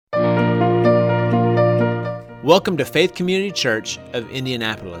Welcome to Faith Community Church of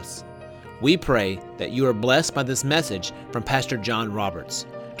Indianapolis. We pray that you are blessed by this message from Pastor John Roberts.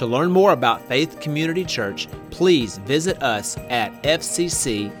 To learn more about Faith Community Church, please visit us at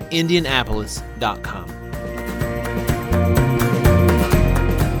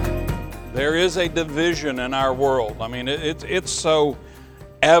fccindianapolis.com. There is a division in our world. I mean, it's so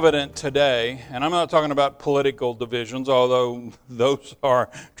evident today, and I'm not talking about political divisions, although those are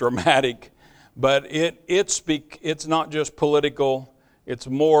dramatic, but it's not just political, it's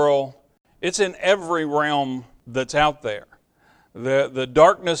moral, it's in every realm that's out there. The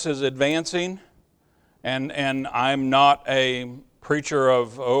darkness is advancing, and I'm not a preacher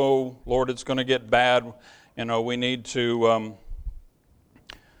of, oh, Lord, it's going to get bad. You know, we need to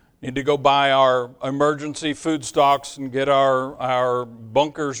go buy our emergency food stocks and get our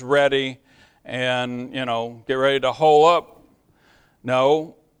bunkers ready and, get ready to hole up.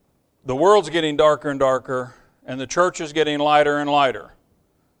 No, the world's getting darker and darker, and the church is getting lighter and lighter.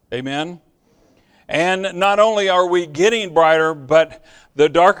 Amen? And not only are we getting brighter, but the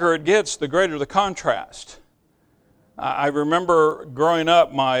darker it gets, the greater the contrast. I remember growing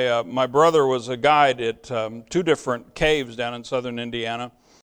up, my brother was a guide at two different caves down in southern Indiana.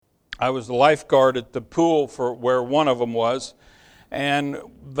 I was the lifeguard at the pool for where one of them was, and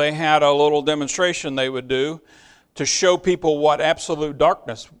they had a little demonstration they would do to show people what absolute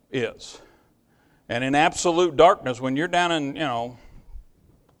darkness is. And in absolute darkness, when you're down in, 400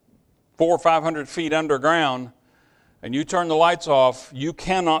 or 500 feet underground, and you turn the lights off, you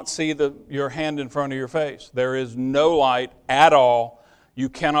cannot see your hand in front of your face. There is no light at all. You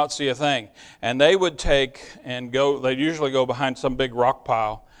cannot see a thing. And they would they'd usually go behind some big rock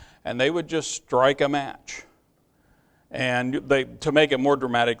pile, and they would just strike a match. And to make it more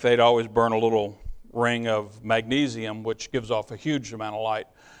dramatic, they'd always burn a little ring of magnesium, which gives off a huge amount of light.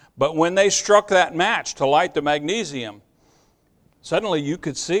 But when they struck that match to light the magnesium, suddenly you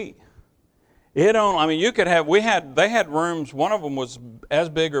could see. They had rooms, one of them was as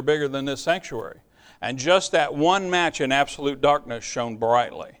big or bigger than this sanctuary. And just that one match in absolute darkness shone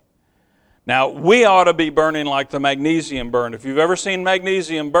brightly. Now, we ought to be burning like the magnesium burned. If you've ever seen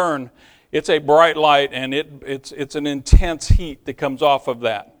magnesium burn, it's a bright light, and it's an intense heat that comes off of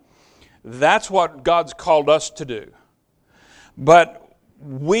that. That's what God's called us to do. But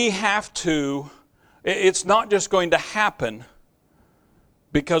we have to, it's not just going to happen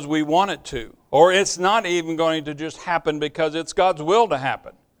because we want it to. Or it's not even going to just happen because it's God's will to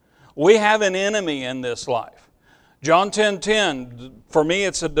happen. We have an enemy in this life. John 10:10, for me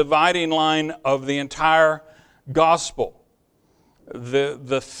it's a dividing line of the entire gospel.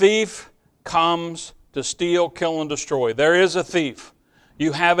 The thief comes to steal, kill, and destroy. There is a thief.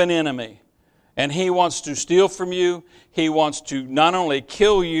 You have an enemy. And he wants to steal from you. He wants to not only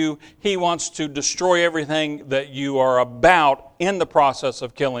kill you, he wants to destroy everything that you are about in the process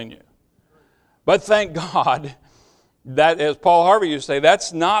of killing you. But thank God that, as Paul Harvey used to say,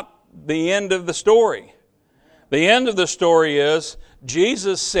 that's not the end of the story. The end of the story is,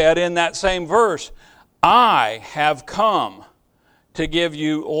 Jesus said in that same verse, I have come to give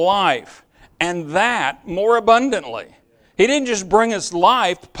you life, and that more abundantly. He didn't just bring us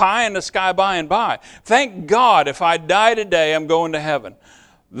life, pie in the sky by and by. Thank God if I die today, I'm going to heaven.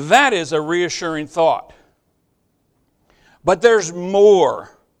 That is a reassuring thought. But there's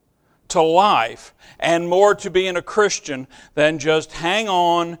more to life and more to being a Christian than just hang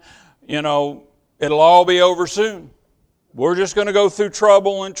on, it'll all be over soon. We're just going to go through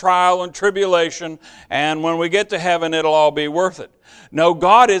trouble and trial and tribulation, and when we get to heaven, it'll all be worth it. No,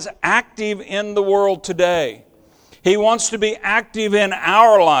 God is active in the world today. He wants to be active in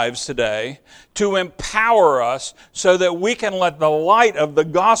our lives today to empower us so that we can let the light of the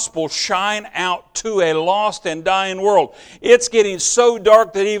gospel shine out to a lost and dying world. It's getting so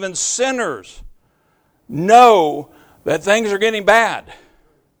dark that even sinners know that things are getting bad.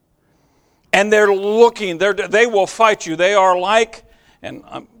 And they're looking, they will fight you. They are like, and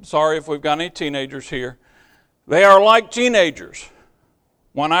I'm sorry if we've got any teenagers here, they are like teenagers.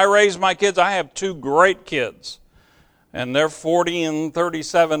 When I raise my kids, I have two great kids. And they're 40 and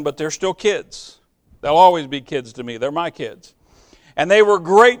 37, but they're still kids. They'll always be kids to me. They're my kids. And they were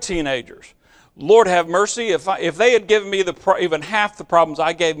great teenagers. Lord have mercy, if they had given me even half the problems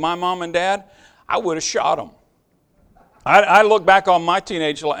I gave my mom and dad, I would have shot them. I look back on my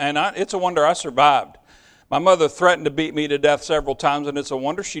teenage life, and it's a wonder I survived. My mother threatened to beat me to death several times, and it's a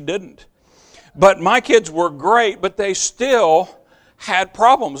wonder she didn't. But my kids were great, but they still had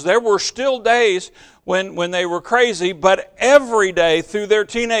problems. There were still days when they were crazy, but every day through their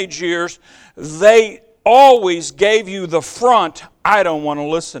teenage years, they always gave you the front, I don't want to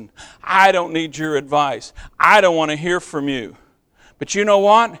listen. I don't need your advice. I don't want to hear from you. But you know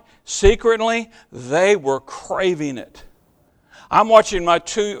what? Secretly, they were craving it. I'm watching my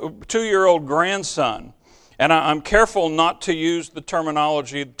two-year-old grandson, and I'm careful not to use the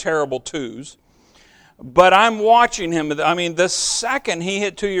terminology terrible twos, but I'm watching him. I mean, the second he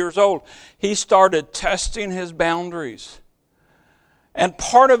hit 2 years old, he started testing his boundaries. And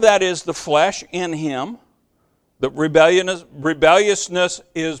part of that is the flesh in him. The rebelliousness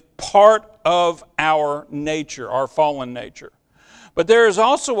is part of our nature, our fallen nature. But there is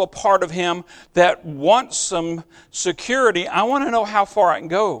also a part of him that wants some security. I want to know how far I can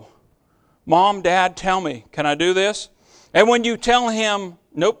go. Mom, Dad, tell me, can I do this? And when you tell him,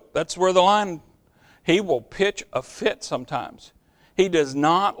 nope, that's where the line, he will pitch a fit sometimes. He does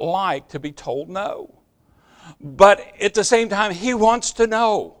not like to be told no. But at the same time, he wants to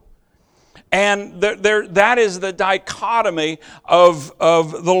know. And that is the dichotomy of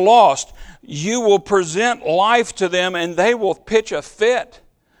the lost. You will present life to them and they will pitch a fit.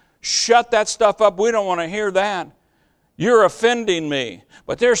 Shut that stuff up. We don't want to hear that. You're offending me.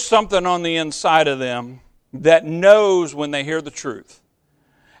 But there's something on the inside of them that knows when they hear the truth.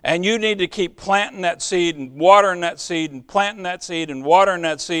 And you need to keep planting that seed and watering that seed and planting that seed and watering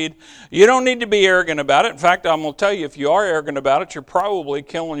that seed. You don't need to be arrogant about it. In fact, I'm going to tell you, if you are arrogant about it, you're probably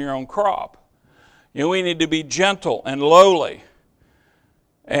killing your own crop. You know, we need to be gentle and lowly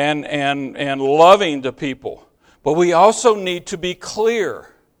and loving to people. But we also need to be clear.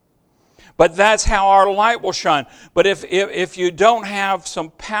 But that's how our light will shine. But if you don't have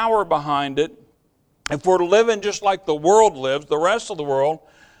some power behind it, if we're living just like the world lives, the rest of the world,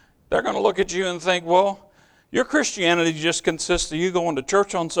 they're going to look at you and think, well, your Christianity just consists of you going to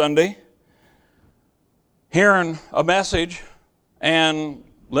church on Sunday, hearing a message, and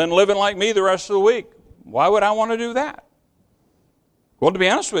then living like me the rest of the week. Why would I want to do that? Well, to be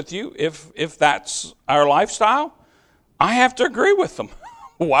honest with you, if that's our lifestyle, I have to agree with them.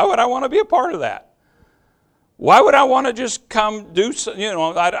 Why would I want to be a part of that? Why would I want to just come do,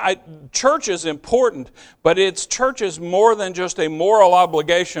 church is important, but church is more than just a moral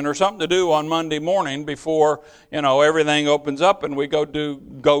obligation or something to do on Monday morning before, everything opens up and we go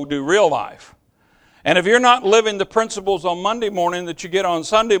do real life. And if you're not living the principles on Monday morning that you get on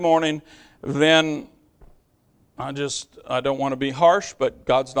Sunday morning, then I don't want to be harsh, but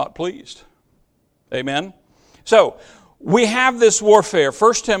God's not pleased. Amen? So, we have this warfare.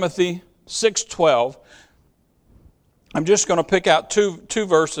 1 Timothy 6:12. I'm just going to pick out two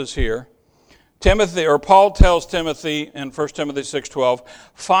verses here. Paul tells Timothy in 1 Timothy 6:12,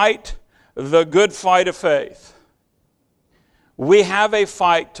 fight the good fight of faith. We have a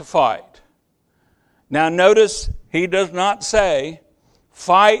fight to fight. Now notice he does not say,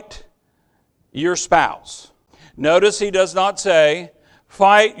 fight your spouse. Notice he does not say,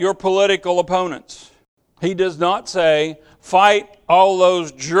 fight your political opponents. He does not say, fight all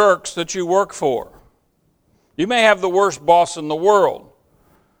those jerks that you work for. You may have the worst boss in the world,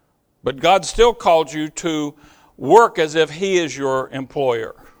 but God still called you to work as if He is your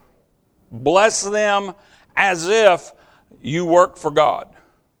employer. Bless them as if you work for God.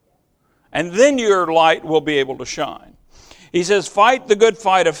 And then your light will be able to shine. He says, fight the good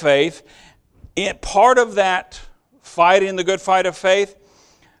fight of faith. Part of that fighting the good fight of faith,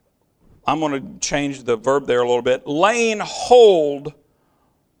 I'm going to change the verb there a little bit, laying hold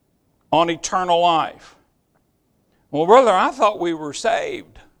on eternal life. Well, brother, I thought we were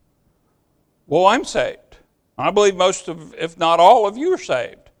saved. Well, I'm saved. I believe most of, if not all of you are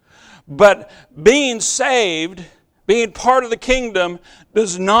saved. But being saved, being part of the kingdom,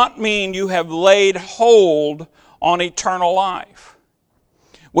 does not mean you have laid hold on eternal life.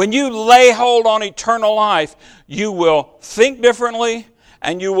 When you lay hold on eternal life, you will think differently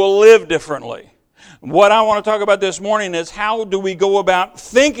and you will live differently. What I want to talk about this morning is how do we go about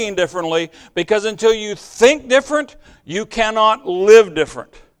thinking differently, because until you think different, you cannot live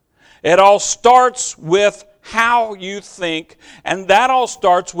different. It all starts with how you think, and that all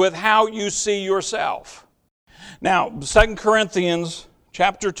starts with how you see yourself. Now, 2 Corinthians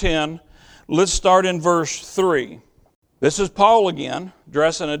chapter 10, let's start in verse 3. This is Paul again,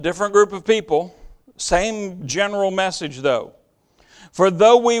 addressing a different group of people. Same general message though. For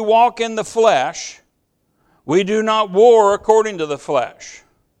though we walk in the flesh, we do not war according to the flesh.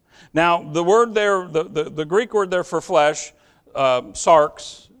 Now, the word there, the Greek word there for flesh,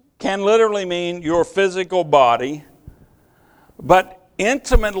 sarx, can literally mean your physical body, but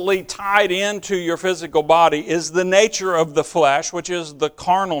intimately tied into your physical body is the nature of the flesh, which is the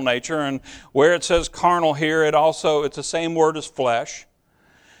carnal nature. And where it says carnal here, it's the same word as flesh.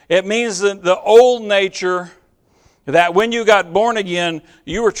 It means that the old nature, that when you got born again,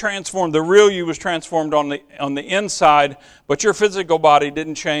 you were transformed. The real you was transformed on the inside, but your physical body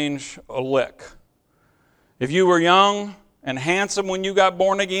didn't change a lick. If you were young and handsome when you got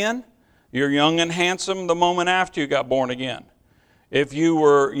born again, you're young and handsome the moment after you got born again. If you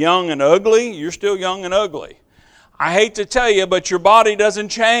were young and ugly, you're still young and ugly. I hate to tell you, but your body doesn't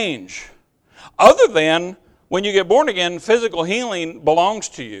change. Other than when you get born again, physical healing belongs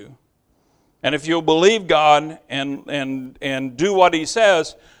to you. And if you'll believe God and do what He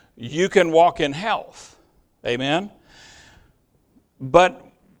says, you can walk in health. Amen? But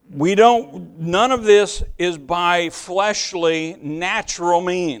none of this is by fleshly, natural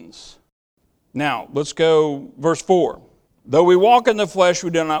means. Now, let's go verse 4. Though we walk in the flesh, we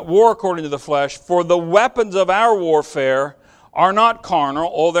do not war according to the flesh, for the weapons of our warfare are not carnal,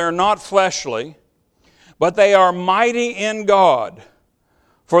 or they're not fleshly, but they are mighty in God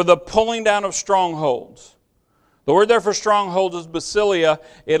for the pulling down of strongholds. The word there for strongholds is basilia.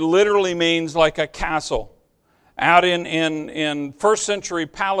 It literally means like a castle. Out in first century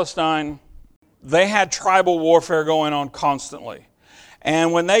Palestine, they had tribal warfare going on constantly.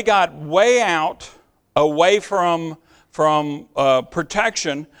 And when they got way out, away from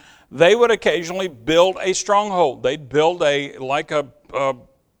protection, they would occasionally build a stronghold. They'd build a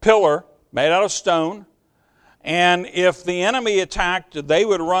pillar made out of stone. And if the enemy attacked, they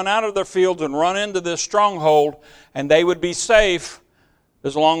would run out of their fields and run into this stronghold, and they would be safe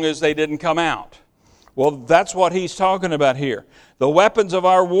as long as they didn't come out. Well, that's what he's talking about here. The weapons of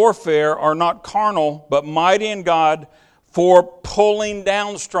our warfare are not carnal, but mighty in God for pulling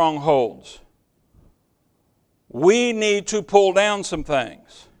down strongholds. We need to pull down some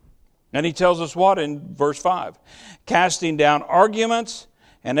things. And he tells us what in verse 5? Casting down arguments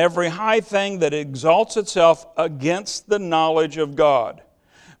and every high thing that exalts itself against the knowledge of God,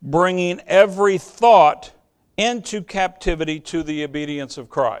 bringing every thought into captivity to the obedience of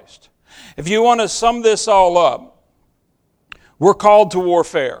Christ. If you want to sum this all up, we're called to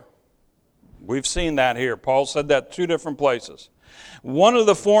warfare. We've seen that here. Paul said that 2 different places. One of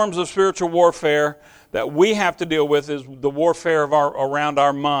the forms of spiritual warfare that we have to deal with is the warfare around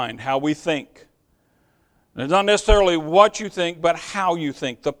our mind, how we think. And it's not necessarily what you think, but how you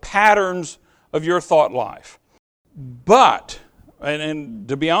think, the patterns of your thought life. But, and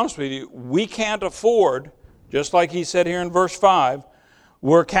to be honest with you, we can't afford, just like he said here in verse 5,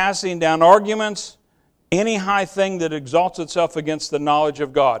 we're casting down arguments, any high thing that exalts itself against the knowledge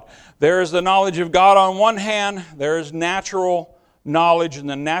of God. There is the knowledge of God on one hand, there is natural knowledge and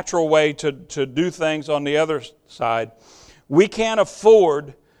the natural way to do things on the other side. We can't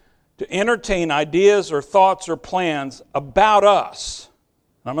afford to entertain ideas or thoughts or plans about us.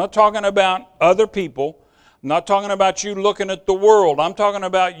 I'm not talking about other people. I'm not talking about you looking at the world. I'm talking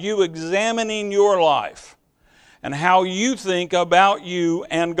about you examining your life and how you think about you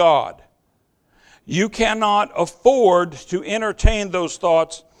and God. You cannot afford to entertain those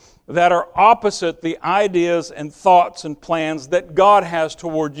thoughts that are opposite the ideas and thoughts and plans that God has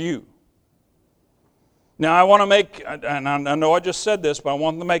toward you. Now, I want to make, and I know I just said this, but I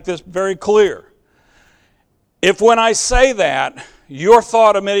want to make this very clear. If when I say that, your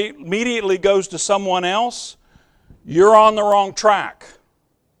thought immediately goes to someone else, you're on the wrong track.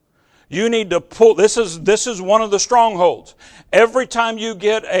 You need to pull, this is one of the strongholds. Every time you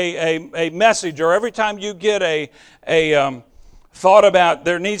get a message, or every time you get a thought about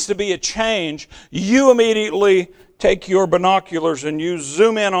there needs to be a change, you immediately take your binoculars and you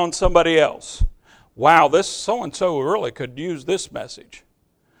zoom in on somebody else. Wow, this so-and-so really could use this message.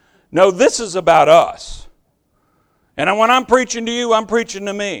 No, this is about us. And when I'm preaching to you, I'm preaching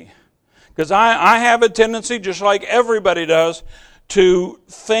to me. Because I have a tendency, just like everybody does, to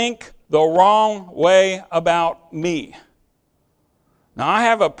think the wrong way about me. Now, I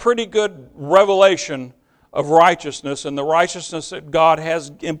have a pretty good revelation of righteousness and the righteousness that God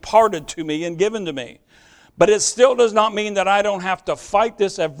has imparted to me and given to me. But it still does not mean that I don't have to fight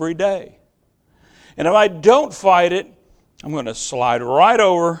this every day. And if I don't fight it, I'm going to slide right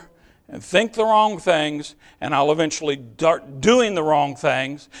over and think the wrong things, and I'll eventually start doing the wrong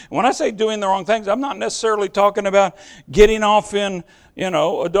things. And when I say doing the wrong things, I'm not necessarily talking about getting off in,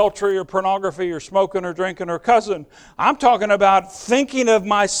 adultery or pornography or smoking or drinking or cussing. I'm talking about thinking of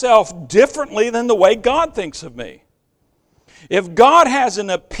myself differently than the way God thinks of me. If God has an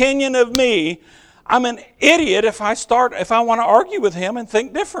opinion of me, I'm an idiot if I want to argue with Him and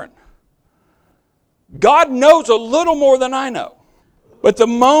think different. God knows a little more than I know. But the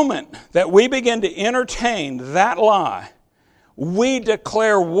moment that we begin to entertain that lie, we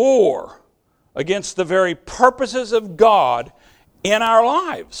declare war against the very purposes of God in our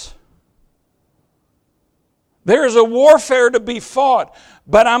lives. There is a warfare to be fought,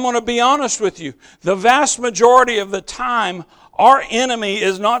 but I'm going to be honest with you. The vast majority of the time, our enemy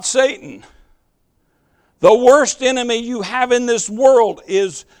is not Satan. The worst enemy you have in this world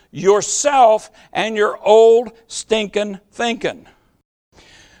is yourself and your old stinking thinking.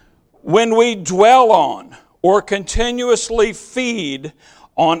 When we dwell on or continuously feed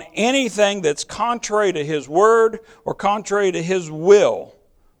on anything that's contrary to His Word or contrary to His will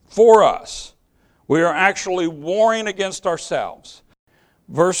for us, we are actually warring against ourselves.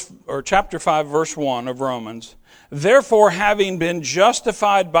 Chapter 5, verse 1 of Romans. Therefore, having been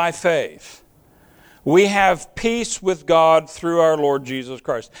justified by faith, we have peace with God through our Lord Jesus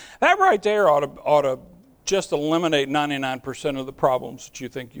Christ. That right there ought to just eliminate 99% of the problems that you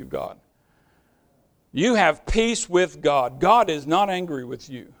think you've got. You have peace with God. God is not angry with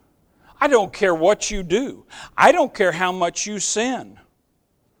you. I don't care what you do. I don't care how much you sin.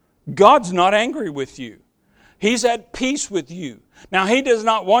 God's not angry with you. He's at peace with you. Now, He does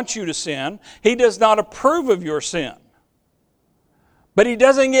not want you to sin. He does not approve of your sin. But He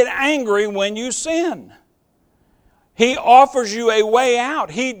doesn't get angry when you sin. He offers you a way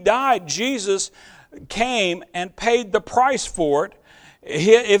out. He died. Jesus came and paid the price for it.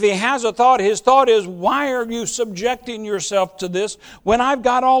 If He has a thought, His thought is, why are you subjecting yourself to this when I've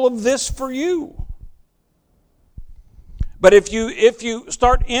got all of this for you? But if you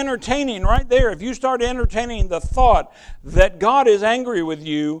start entertaining right there, if you start entertaining the thought that God is angry with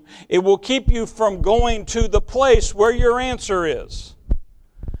you, it will keep you from going to the place where your answer is.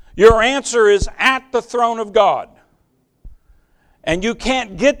 Your answer is at the throne of God. And you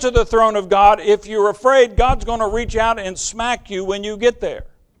can't get to the throne of God if you're afraid God's going to reach out and smack you when you get there.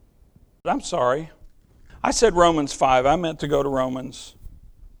 I'm sorry. I said Romans 5. I meant to go to Romans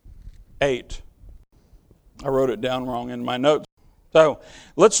 8. I wrote it down wrong in my notes. So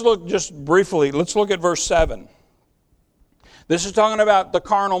let's look just briefly. Let's look at verse 7. This is talking about the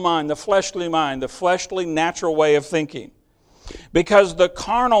carnal mind, the fleshly natural way of thinking. Because the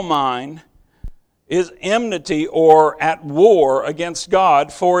carnal mind is enmity or at war against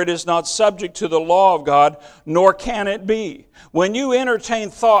God, for it is not subject to the law of God, nor can it be. When you entertain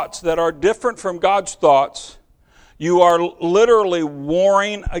thoughts that are different from God's thoughts, you are literally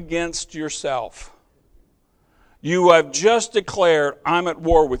warring against yourself. You have just declared, I'm at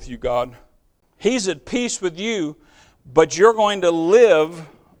war with you, God. He's at peace with you, but you're going to live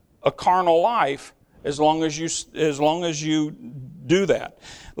a carnal life as long as you do that.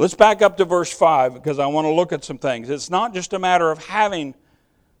 Let's back up to verse 5 because I want to look at some things. It's not just a matter of having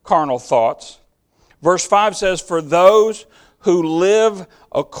carnal thoughts. Verse 5 says, for those who live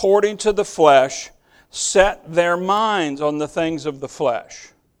according to the flesh set their minds on the things of the flesh.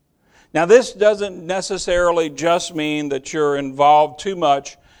 Now, this doesn't necessarily just mean that you're involved too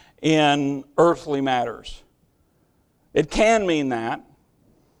much in earthly matters. It can mean that.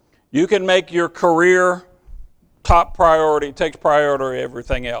 You can make your career top priority, takes priority over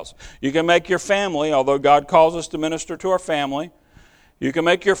everything else. You can make your family, although God calls us to minister to our family, you can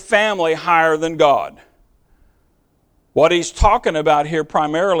make your family higher than God. What he's talking about here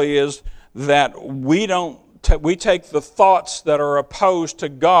primarily is that we take the thoughts that are opposed to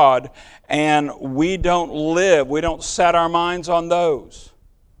God and we don't set our minds on those.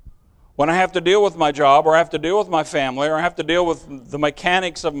 When I have to deal with my job or I have to deal with my family or I have to deal with the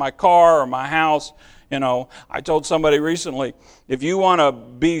mechanics of my car or my house, I told somebody recently, if you want to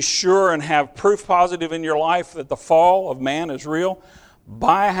be sure and have proof positive in your life that the fall of man is real,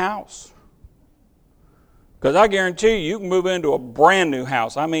 buy a house. Because I guarantee you can move into a brand new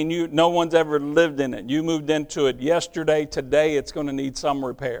house. I mean, no one's ever lived in it. You moved into it yesterday, today it's going to need some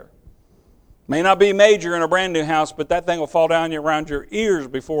repair. May not be major in a brand new house, but that thing will fall down around your ears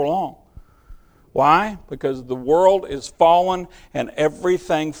before long. Why? Because the world is fallen and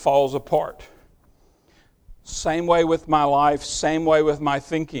everything falls apart. Same way with my life, same way with my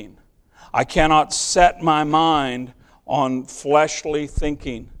thinking. I cannot set my mind on fleshly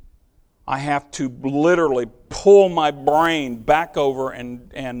thinking. I have to literally pull my brain back over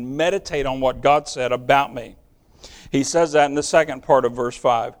and meditate on what God said about me. He says that in the second part of verse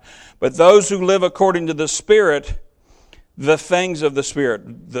 5. But those who live according to the Spirit, the things of the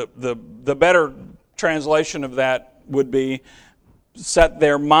Spirit. The better translation of that would be set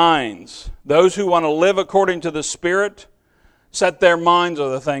their minds. Those who want to live according to the Spirit, set their minds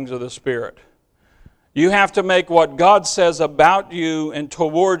on the things of the Spirit. You have to make what God says about you and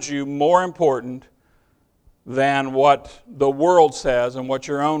towards you more important than what the world says and what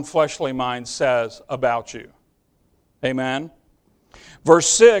your own fleshly mind says about you. Amen? Verse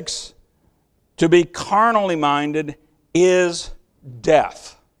 6, to be carnally minded is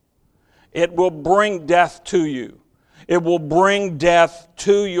death. It will bring death to you. It will bring death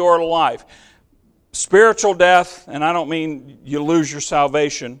to your life. Spiritual death, and I don't mean you lose your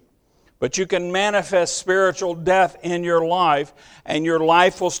salvation, but you can manifest spiritual death in your life, and your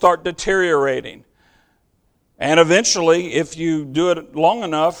life will start deteriorating. And eventually, if you do it long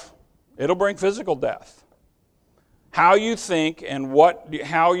enough, it'll bring physical death. How you think and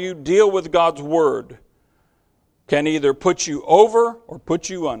how you deal with God's Word can either put you over or put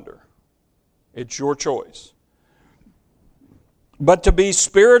you under. It's your choice. But to be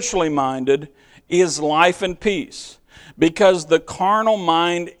spiritually minded is life and peace, because the carnal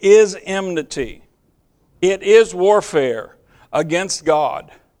mind is enmity. It is warfare against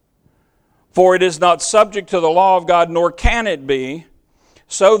God. For it is not subject to the law of God, nor can it be.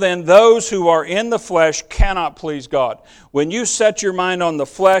 So then, those who are in the flesh cannot please God. When you set your mind on the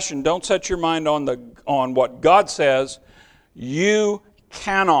flesh and don't set your mind on what God says, you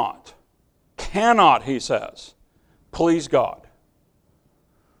cannot, he says, please God.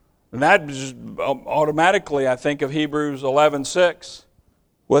 And that just automatically, I think of Hebrews 11:6.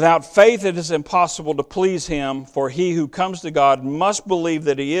 Without faith it is impossible to please Him, for he who comes to God must believe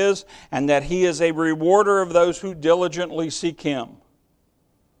that He is, and that He is a rewarder of those who diligently seek Him.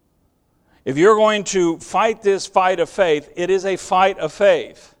 If you're going to fight this fight of faith, it is a fight of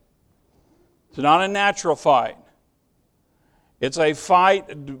faith. It's not a natural fight. It's a fight,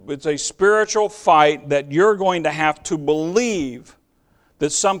 it's a spiritual fight that you're going to have to believe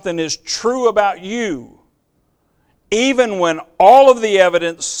that something is true about you, even when all of the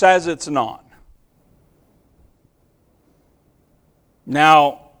evidence says it's not.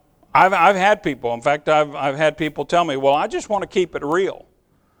 Now, I've had people, in fact, I've had people tell me, well, I just want to keep it real.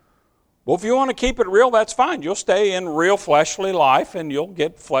 Well, if you want to keep it real, that's fine. You'll stay in real fleshly life and you'll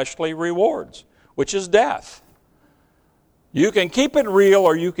get fleshly rewards, which is death. You can keep it real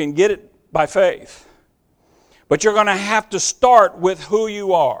or you can get it by faith. But you're going to have to start with who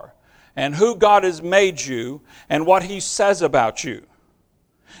you are and who God has made you and what He says about you.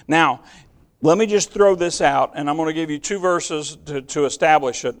 Now, let me just throw this out, and I'm going to give you 2 verses to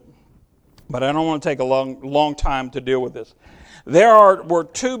establish it, but I don't want to take a long time to deal with this. Were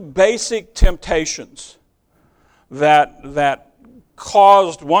 2 basic temptations that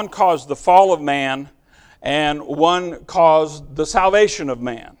caused the fall of man, and one caused the salvation of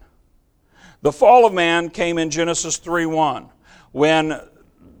man. The fall of man came in Genesis 3:1, when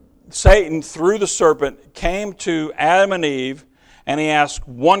Satan, through the serpent, came to Adam and Eve, and he asked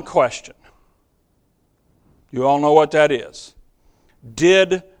one question. You all know what that is.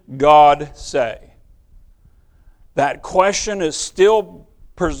 Did God say? That question is still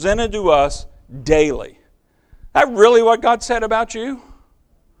presented to us daily. Is that really what God said about you?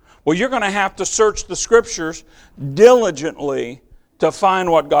 Well, you're going to have to search the Scriptures diligently to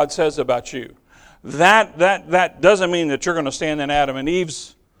find what God says about you. That doesn't mean that you're going to stand in Adam and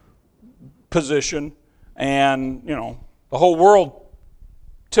Eve's position and, the whole world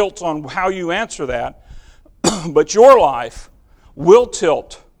tilts on how you answer that. But your life will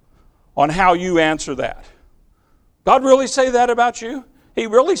tilt on how you answer that. God really say that about you? He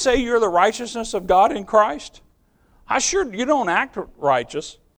really say you're the righteousness of God in Christ? You don't act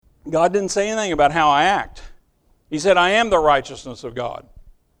righteous. God didn't say anything about how I act. He said, I am the righteousness of God.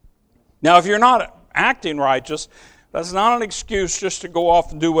 Now, if you're not acting righteous, that's not an excuse just to go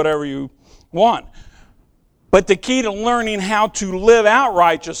off and do whatever you want. But the key to learning how to live out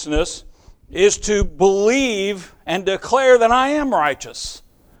righteousness is to believe and declare that I am righteous.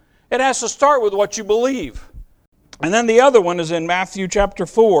 It has to start with what you believe. And then the other one is in Matthew chapter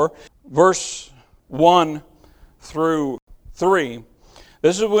 4, verse 1 through 3.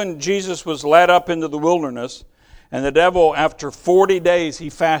 This is when Jesus was led up into the wilderness, and the devil, after 40 days, he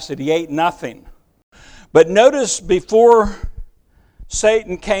fasted. He ate nothing. But notice, before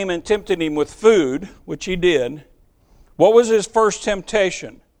Satan came and tempted him with food, which he did, what was his first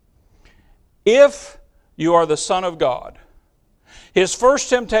temptation? If you are the Son of God. His first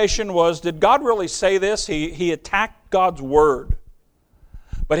temptation was, did God really say this? He attacked God's Word.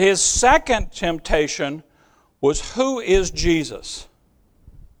 But his second temptation was, who is Jesus?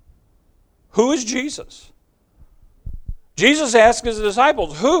 Who is Jesus? Jesus asked his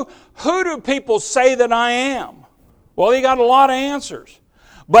disciples, who do people say that I am? Well, he got a lot of answers.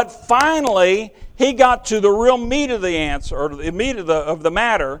 But finally, he got to the real meat of the answer, or the meat of the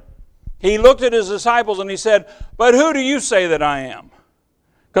matter. He looked at his disciples and he said, but who do you say that I am?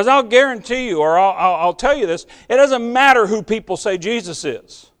 Because I'll guarantee you, or I'll tell you this, it doesn't matter who people say Jesus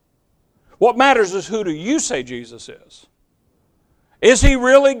is. What matters is, who do you say Jesus is? Is He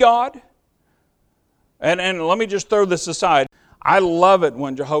really God? And let me just throw this aside. I love it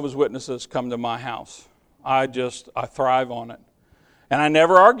when Jehovah's Witnesses come to my house. I thrive on it. And I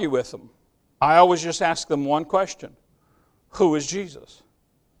never argue with them. I always just ask them one question. Who is Jesus?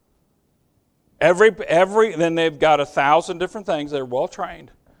 Then they've got 1,000 different things. They're well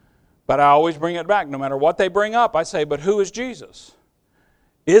trained. But I always bring it back. No matter what they bring up, I say, but who is Jesus?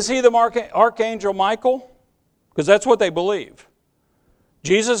 Is he the Archangel Michael? Because that's what they believe.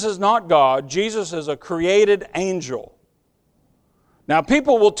 Jesus is not God. Jesus is a created angel. Now,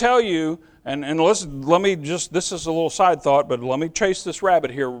 people will tell you, and listen, this is a little side thought, but let me chase this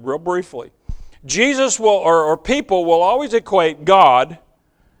rabbit here real briefly. Jesus will, or people will always equate God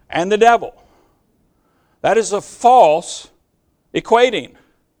and the devil. That is a false equating.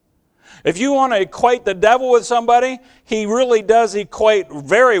 If you want to equate the devil with somebody, he really does equate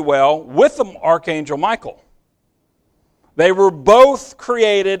very well with the Archangel Michael. They were both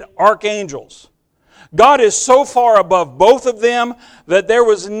created archangels. God is so far above both of them that there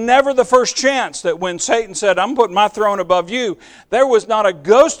was never the first chance that when Satan said, I'm putting my throne above you, there was not a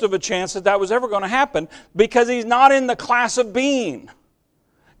ghost of a chance that was ever going to happen because he's not in the class of being.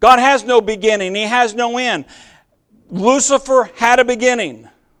 God has no beginning. He has no end. Lucifer had a beginning.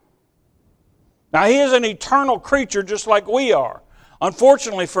 Now, he is an eternal creature just like we are.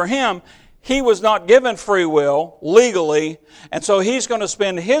 Unfortunately for him, he was not given free will legally, and so he's going to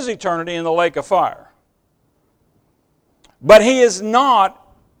spend his eternity in the lake of fire. But he is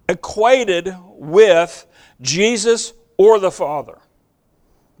not equated with Jesus or the Father.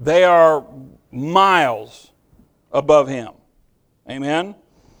 They are miles above him. Amen?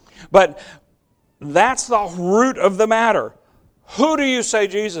 But that's the root of the matter. Who do you say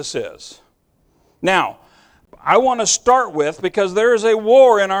Jesus is? Now, I want to start with, because there is a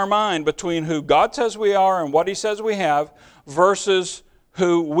war in our mind between who God says we are and what he says we have versus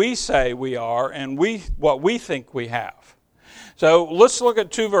who we say we are and what we think we have. So let's look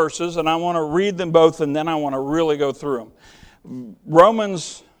at two verses, and I want to read them both, and then I want to really go through them.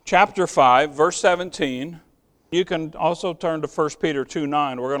 Romans chapter 5, verse 17. You can also turn to 1 Peter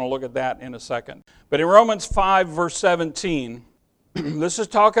 2:9. We're going to look at that in a second. But in Romans 5, verse 17, this is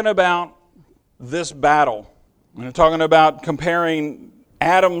talking about this battle. And it's talking about comparing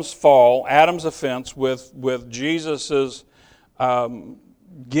Adam's fall, Adam's offense, with Jesus'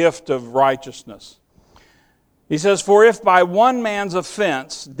 gift of righteousness. He says, for if by one man's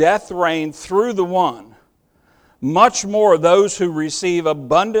offense death reigned through the one, much more those who receive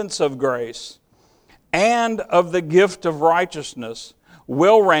abundance of grace and of the gift of righteousness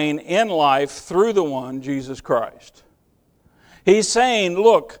will reign in life through the one, Jesus Christ. He's saying,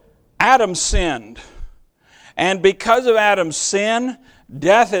 look, Adam sinned. And because of Adam's sin,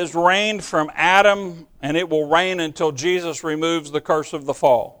 death has reigned from Adam, and it will reign until Jesus removes the curse of the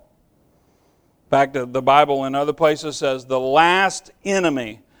fall. In fact, the Bible in other places says the last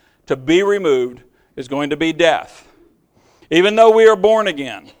enemy to be removed is going to be death. Even though we are born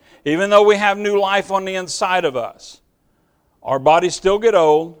again, even though we have new life on the inside of us, our bodies still get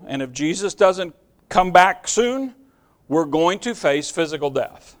old, and if Jesus doesn't come back soon, we're going to face physical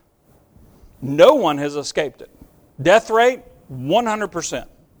death. No one has escaped it. Death rate, 100%.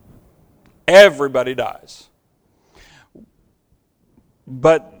 Everybody dies.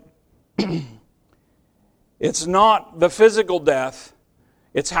 But it's not the physical death.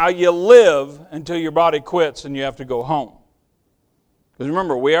 It's how you live until your body quits and you have to go home. Because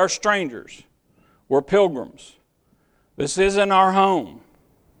remember, we are strangers. We're pilgrims. This isn't our home.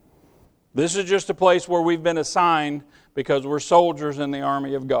 This is just a place where we've been assigned because we're soldiers in the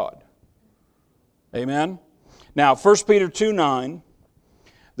army of God. Amen? Now, 1 Peter 2:9,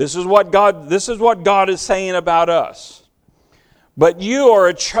 this is what God is saying about us. But you are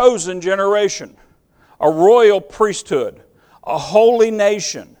a chosen generation, a royal priesthood, a holy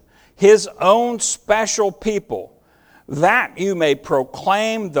nation, his own special people, that you may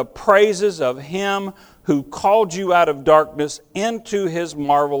proclaim the praises of him who called you out of darkness into his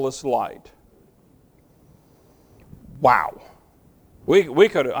marvelous light. Wow.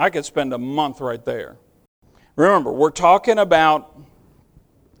 I could spend a month right there. Remember, we're talking about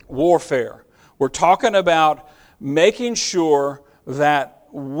warfare. We're talking about making sure that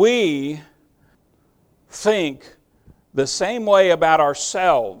we think the same way about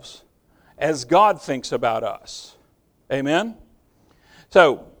ourselves as God thinks about us. Amen?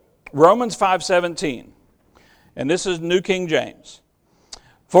 So, Romans 5:17, and this is New King James.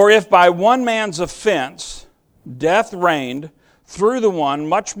 For if by one man's offense death reigned through the one,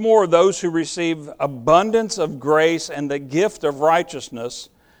 much more those who receive abundance of grace and the gift of righteousness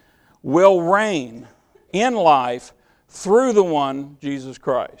will reign in life through the one, Jesus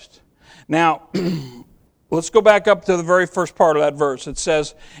Christ. Now, let's go back up to the very first part of that verse. It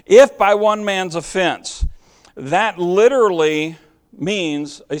says, if by one man's offense, that literally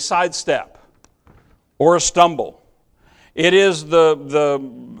means a sidestep or a stumble. It is the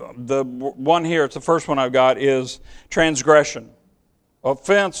one here, it's the first one I've got, is transgression.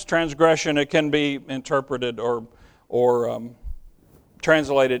 Offense, transgression, it can be interpreted or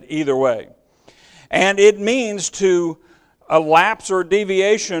translated either way. And it means to a lapse or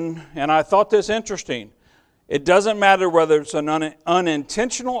deviation, and I thought this interesting. It doesn't matter whether it's an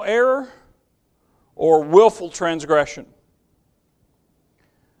unintentional error or willful transgression.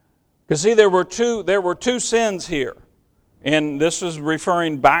 Because see, there were two sins here, and this is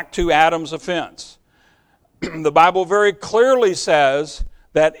referring back to Adam's offense. The Bible very clearly says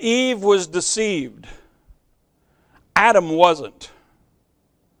that Eve was deceived. Adam wasn't.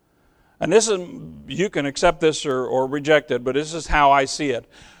 And this is, you can accept this or reject it, but this is how I see it.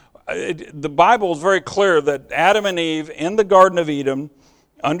 The Bible is very clear that Adam and Eve in the Garden of Eden,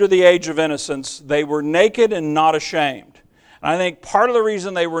 under the age of innocence, they were naked and not ashamed. And I think part of the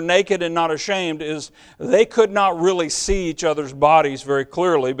reason they were naked and not ashamed is they could not really see each other's bodies very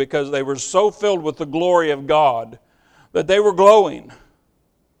clearly because they were so filled with the glory of God that they were glowing.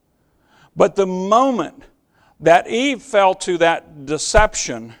 But the moment that Eve fell to that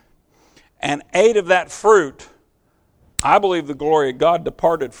deception and ate of that fruit, I believe the glory of God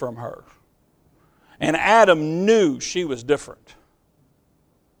departed from her. And Adam knew she was different.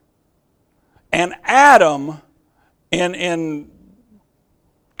 And Adam, in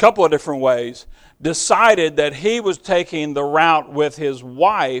a couple of different ways, decided that he was taking the route with his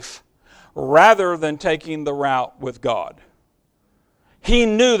wife rather than taking the route with God. He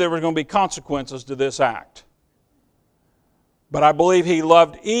knew there were going to be consequences to this act. But I believe he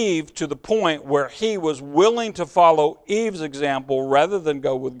loved Eve to the point where he was willing to follow Eve's example rather than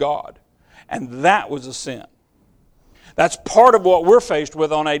go with God. And that was a sin. That's part of what we're faced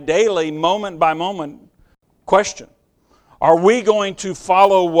with on a daily, moment-by-moment question. Are we going to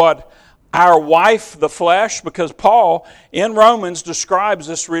follow what our wife, the flesh, because Paul in Romans describes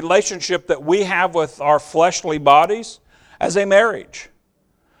this relationship that we have with our fleshly bodies as a marriage.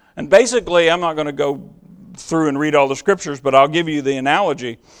 And basically, I'm not going to go through and read all the scriptures, but I'll give you the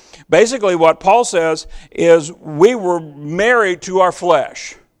analogy. Basically, what Paul says is we were married to our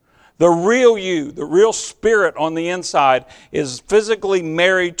flesh. The real you, the real spirit on the inside is physically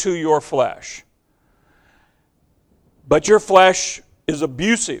married to your flesh. But your flesh is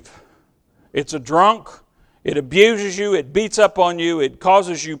abusive. It's a drunk. It abuses you. It beats up on you. It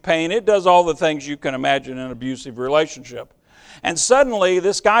causes you pain. It does all the things you can imagine in an abusive relationship. And suddenly,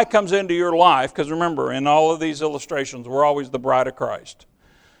 this guy comes into your life, because remember, in all of these illustrations, we're always the bride of Christ,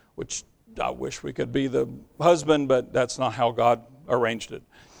 which I wish we could be the husband, but that's not how God arranged it.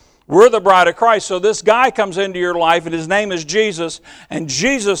 We're the bride of Christ, so this guy comes into your life, and his name is Jesus, and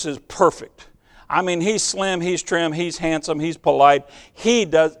Jesus is perfect. I mean, he's slim, he's trim, he's handsome, he's polite. He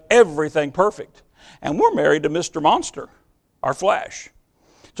does everything perfect. And we're married to Mr. Monster, our flesh.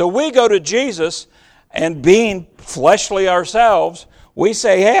 So we go to Jesus, and being fleshly ourselves, we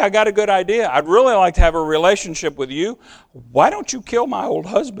say, hey, I got a good idea. I'd really like to have a relationship with you. Why don't you kill my old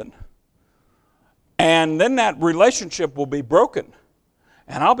husband? And then that relationship will be broken,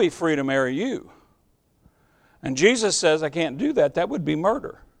 and I'll be free to marry you. And Jesus says, I can't do that. That would be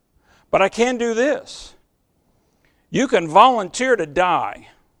murder. But I can do this. You can volunteer to die.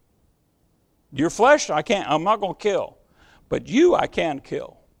 Your flesh, I'm not going to kill. But you, I can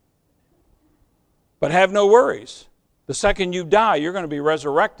kill. But have no worries. The second you die, you're going to be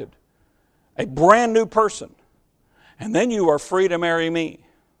resurrected. A brand new person. And then you are free to marry me.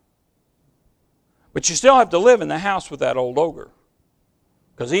 But you still have to live in the house with that old ogre.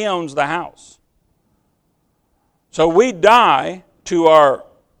 Because he owns the house. So we die to our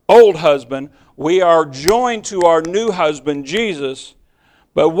old husband. We are joined to our new husband, Jesus.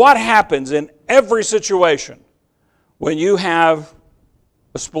 But what happens in every situation when you have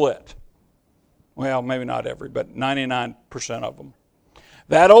a split? Well, maybe not every, but 99% of them.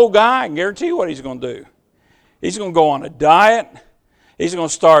 That old guy, I can guarantee you what he's going to do. He's going to go on a diet. He's going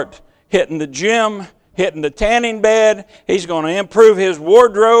to start hitting the gym, hitting the tanning bed. He's going to improve his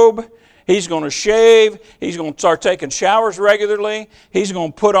wardrobe. He's going to shave. He's going to start taking showers regularly. He's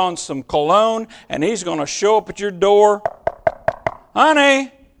going to put on some cologne, and he's going to show up at your door,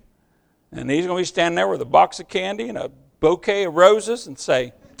 honey. And he's going to be standing there with a box of candy and a bouquet of roses and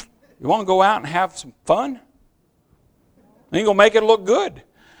say, you want to go out and have some fun? And he's going to make it look good.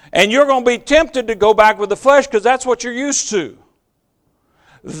 And you're going to be tempted to go back with the flesh because that's what you're used to.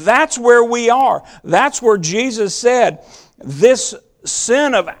 That's where we are. That's where Jesus said, this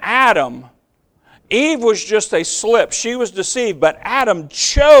sin of Adam Eve was just a slip. She was deceived, but Adam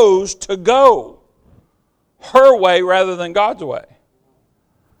chose to go her way rather than God's way.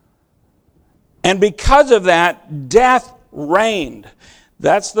 And because of that, death reigned.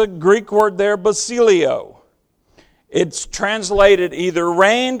 That's the Greek word there, basilio. It's translated either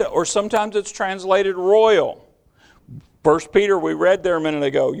reigned or sometimes it's translated royal. 1 Peter, we read there a minute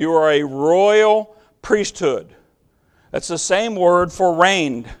ago, you are a royal priesthood. That's the same word for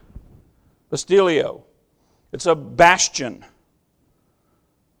reigned, basilio. It's a bastion.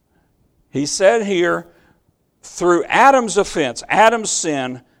 He said here, through Adam's offense, Adam's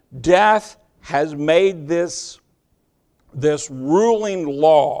sin, death has made this ruling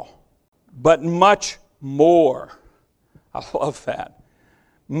law, but much more. I love that.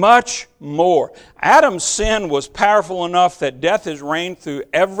 Much more. Adam's sin was powerful enough that death has reigned through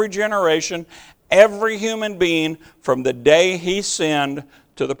every generation, every human being from the day he sinned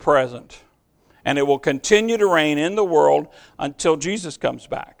to the present. And it will continue to reign in the world until Jesus comes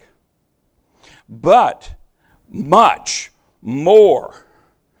back. But much more.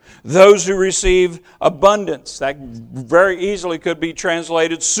 Those who receive abundance, that very easily could be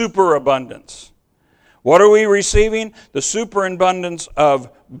translated superabundance. What are we receiving? The superabundance of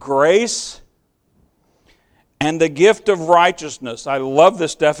grace and the gift of righteousness. I love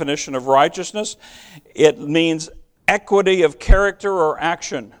this definition of righteousness. It means equity of character or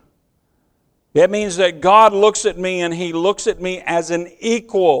action. It means that God looks at me and He looks at me as an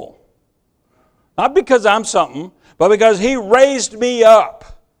equal. Not because I'm something, but because He raised me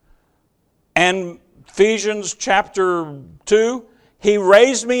up. And Ephesians chapter 2, He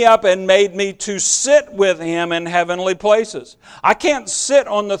raised me up and made me to sit with Him in heavenly places. I can't sit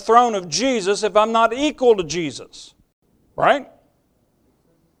on the throne of Jesus if I'm not equal to Jesus. Right?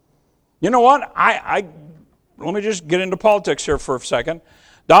 You know what? Let me just get into politics here for a second.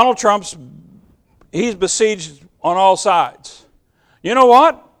 Donald Trump's, he's besieged on all sides. You know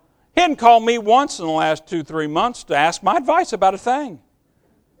what? He hadn't called me once in the last 2-3 months to ask my advice about a thing.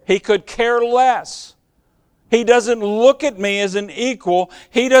 He could care less. He doesn't look at me as an equal.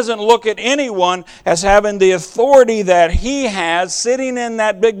 He doesn't look at anyone as having the authority that he has sitting in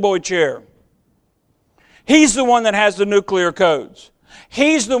that big boy chair. He's the one that has the nuclear codes.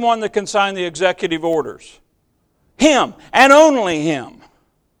 He's the one that can sign the executive orders. Him, and only Him.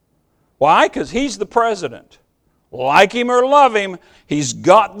 Why? Because He's the president. Like Him or love Him, He's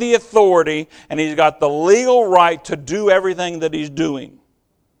got the authority and He's got the legal right to do everything that He's doing.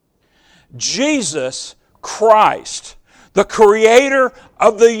 Jesus Christ, the Creator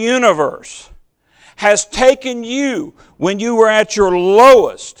of the universe, has taken you when you were at your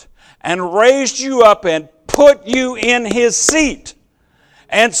lowest and raised you up and put you in His seat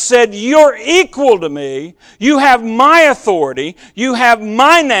and said, you're equal to me, you have my authority, you have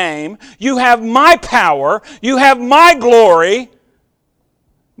my name, you have my power, you have my glory.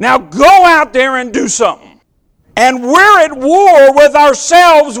 Now go out there and do something. And we're at war with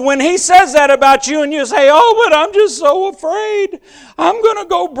ourselves when He says that about you and you say, oh, but I'm just so afraid. I'm going to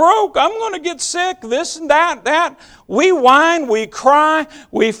go broke. I'm going to get sick, this and that. We whine, we cry,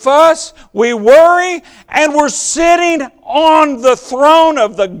 we fuss, we worry, and we're sitting on the throne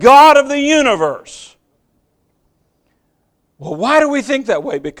of the God of the universe. Well, why do we think that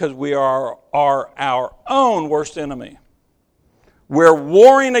way? Because we are our own worst enemy. We're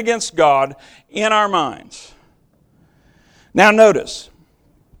warring against God in our minds. Now notice,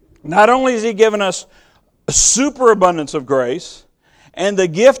 not only has He given us a superabundance of grace and the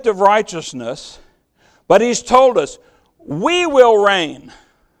gift of righteousness, but He's told us, we will reign.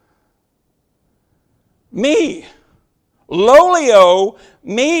 Me. Lolio,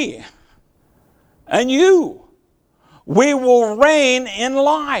 me. And you. We will reign in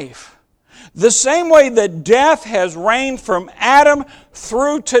life. The same way that death has reigned from Adam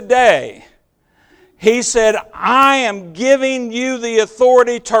through today, He said, I am giving you the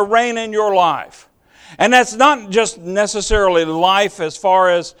authority to reign in your life. And that's not just necessarily life as far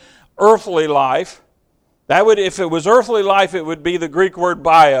as earthly life. If it was earthly life, it would be the Greek word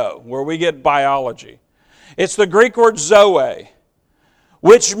bio, where we get biology. It's the Greek word zoe,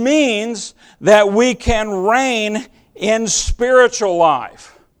 which means that we can reign in spiritual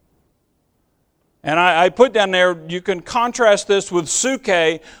life. And I put down there, you can contrast this with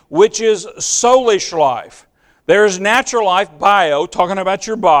psuche, which is soulish life. There is natural life, bio, talking about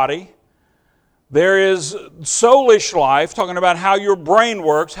your body. There is soulish life, talking about how your brain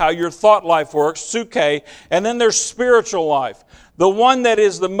works, how your thought life works, psuche. And then there's spiritual life. The one that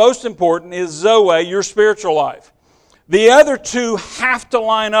is the most important is zoe, your spiritual life. The other two have to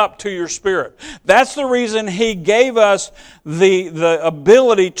line up to your spirit. That's the reason He gave us the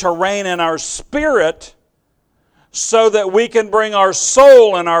ability to reign in our spirit, so that we can bring our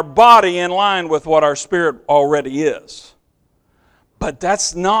soul and our body in line with what our spirit already is. But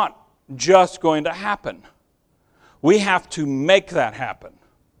that's not just going to happen. We have to make that happen.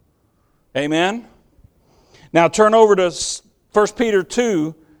 Amen? Now turn over to 1 Peter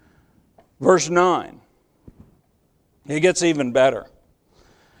 2, verse 9. It gets even better.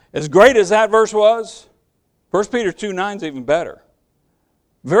 As great as that verse was, 1 Peter 2:9 is even better.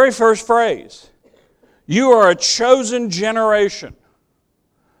 Very first phrase. You are a chosen generation.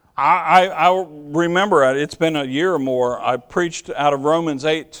 I remember, it's been a year or more, I preached out of Romans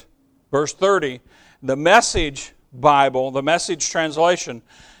 8, verse 30. The Message Bible, the Message translation,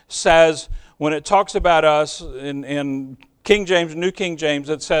 says, when it talks about us in King James, New King James,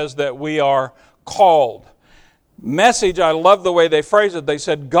 it says that we are called. Message, I love the way they phrase it. They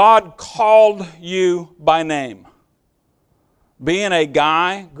said, God called you by name. Being a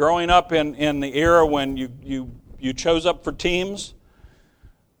guy, growing up in the era when you chose up for teams,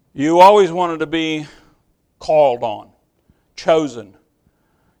 you always wanted to be called on, chosen.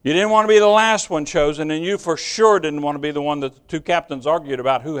 You didn't want to be the last one chosen, and you for sure didn't want to be the one that the two captains argued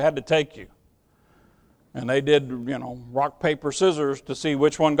about who had to take you. And they did, rock, paper, scissors to see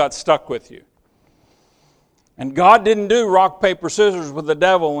which one got stuck with you. And God didn't do rock, paper, scissors with the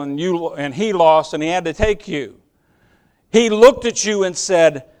devil and he lost and he had to take you. He looked at you and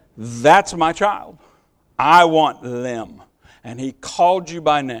said, that's my child. I want them. And He called you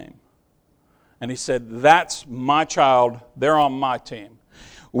by name. And He said, that's my child. They're on my team.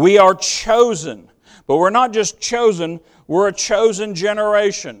 We are chosen. But we're not just chosen, we're a chosen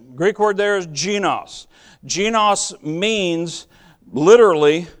generation. Greek word there is genos. Genos means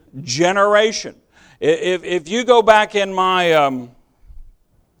literally generation. If you go back in my,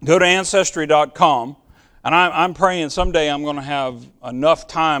 go to Ancestry.com, and I'm praying someday I'm going to have enough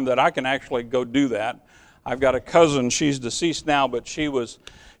time that I can actually go do that. I've got a cousin, she's deceased now, but she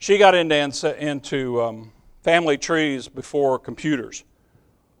got into family trees before computers.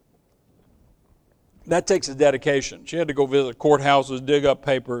 That takes a dedication. She had to go visit courthouses, dig up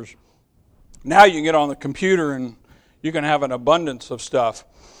papers. Now you can get on the computer and you can have an abundance of stuff.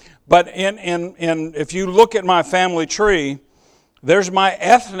 But if you look at my family tree, there's my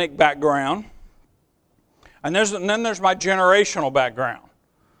ethnic background, and then there's my generational background.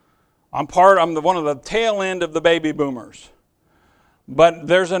 I'm one of the tail end of the baby boomers. But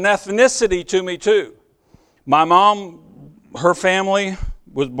there's an ethnicity to me too. My mom, her family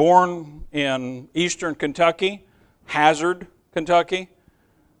was born in eastern Kentucky, Hazard, Kentucky,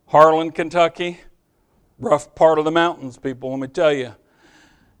 Harlan, Kentucky. Rough part of the mountains, people, let me tell you.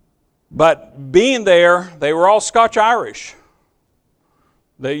 But being there, they were all Scotch-Irish.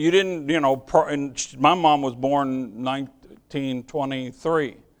 My mom was born in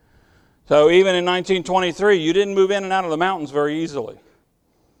 1923. So even in 1923, you didn't move in and out of the mountains very easily.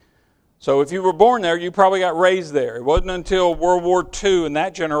 So if you were born there, you probably got raised there. It wasn't until World War II and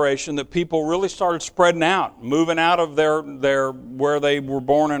that generation that people really started spreading out, moving out of their where they were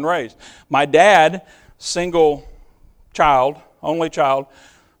born and raised. My dad, single child, only child,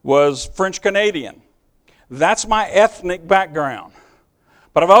 was French Canadian. That's my ethnic background.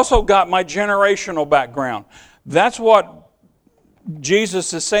 But I've also got my generational background. That's what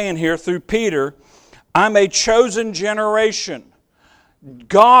Jesus is saying here through Peter. I'm a chosen generation.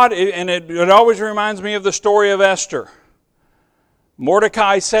 God, and it always reminds me of the story of Esther.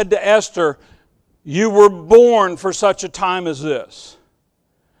 Mordecai said to Esther, you were born for such a time as this.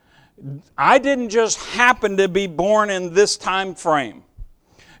 I didn't just happen to be born in this time frame.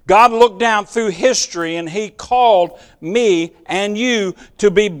 God looked down through history and He called me and you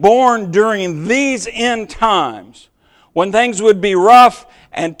to be born during these end times when things would be rough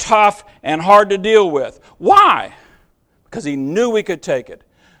and tough and hard to deal with. Why? Because He knew we could take it.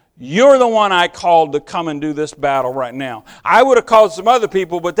 You're the one I called to come and do this battle right now. I would have called some other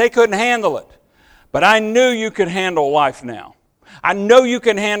people, but they couldn't handle it. But I knew you could handle life now. I know you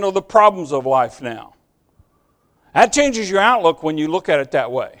can handle the problems of life now. That changes your outlook when you look at it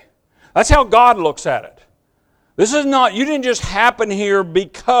that way. That's how God looks at it. This is not, you didn't just happen here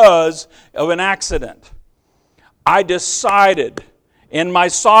because of an accident. I decided in my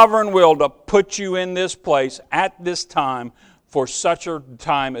sovereign will to put you in this place at this time for such a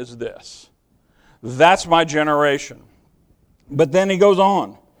time as this. That's my generation. But then he goes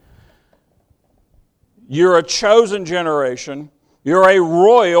on. You're a chosen generation. You're a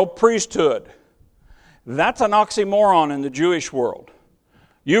royal priesthood. That's an oxymoron in the Jewish world.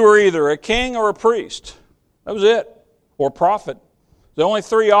 You were either a king or a priest. That was it. or prophet. The only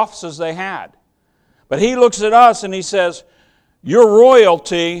three offices they had. But he looks at us and he says, you're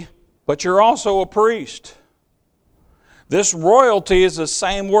royalty, but you're also a priest. This royalty is the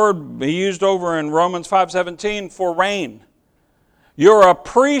same word he used over in Romans 5:17 for reign. You're a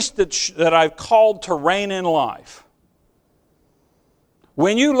priest that I've called to reign in life.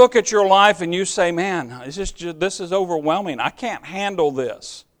 When you look at your life and you say, man, this is overwhelming. I can't handle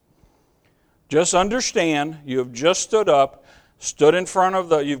this. Just understand, you have just stood in front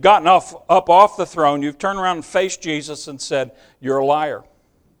of you've gotten up off the throne, you've turned around and faced Jesus and said, you're a liar.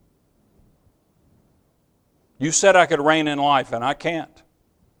 You said I could reign in life, and I can't.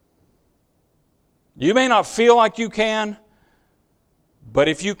 You may not feel like you can, but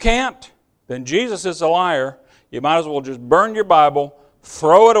if you can't, then Jesus is a liar. You might as well just burn your Bible,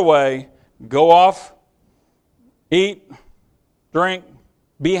 throw it away, go off, eat, drink,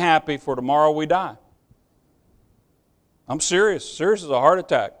 be happy, for tomorrow we die. I'm serious. Serious as a heart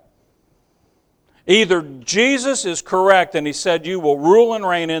attack. Either Jesus is correct and he said you will rule and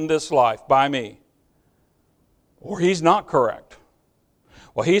reign in this life by me, or he's not correct.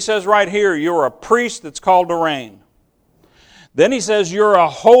 Well, he says right here, you're a priest that's called to reign. Then he says you're a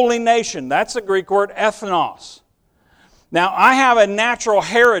holy nation. That's the Greek word ethnos. Now, I have a natural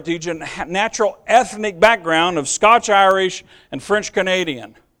heritage and natural ethnic background of Scotch-Irish and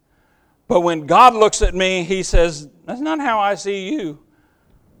French-Canadian. But when God looks at me, he says, that's not how I see you.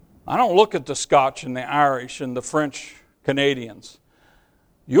 I don't look at the Scotch and the Irish and the French-Canadians.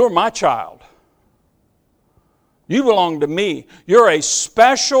 You're my child. You belong to me. You're a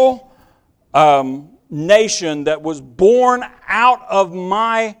special nation that was born out of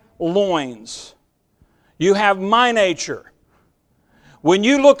my loins. You have my nature. When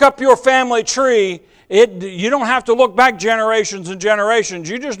you look up your family tree, you don't have to look back generations and generations.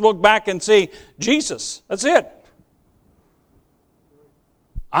 You just look back and see Jesus. That's it.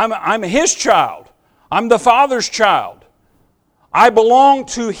 I'm his child. I'm the Father's child. I belong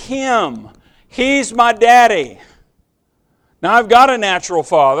to him. He's my daddy. Now, I've got a natural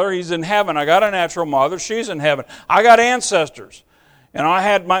father. He's in heaven. I got a natural mother. She's in heaven. I got ancestors. And I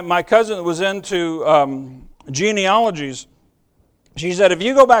had my cousin that was into genealogies. She said, if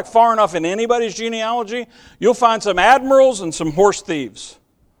you go back far enough in anybody's genealogy, you'll find some admirals and some horse thieves.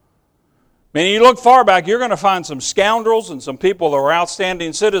 I mean, you look far back, you're going to find some scoundrels and some people that were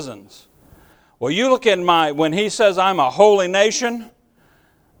outstanding citizens. Well, you look at when he says I'm a holy nation,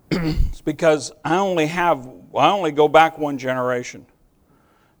 it's because I only go back one generation.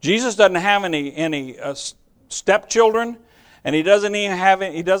 Jesus doesn't have any stepchildren, and he doesn't have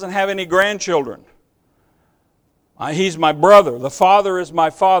any grandchildren. He's my brother. The Father is my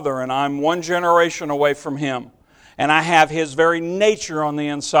Father, and I'm one generation away from him. And I have his very nature on the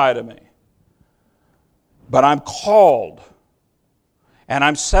inside of me. But I'm called, and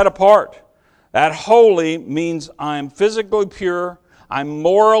I'm set apart. That holy means I'm physically pure, I'm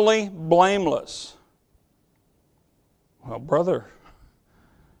morally blameless. Well, brother,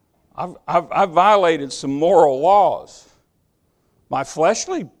 I've violated some moral laws. My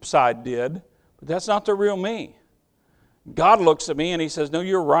fleshly side did, but that's not the real me. God looks at me and he says, no,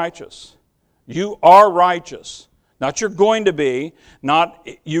 you're righteous. You are righteous. Not you're going to be, not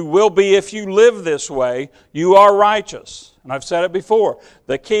you will be if you live this way. You are righteous. And I've said it before.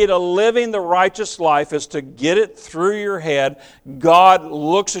 The key to living the righteous life is to get it through your head. God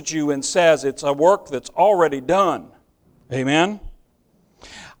looks at you and says, it's a work that's already done. Amen?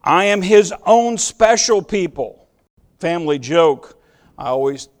 I am his own special people. Family joke. I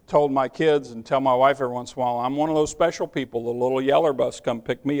always told my kids and tell my wife every once in a while, I'm one of those special people. The little yeller bus come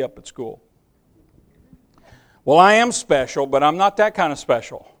pick me up at school. Well, I am special, but I'm not that kind of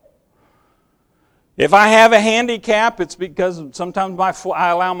special. If I have a handicap, it's because sometimes I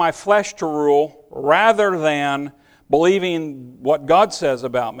allow my flesh to rule rather than believing what God says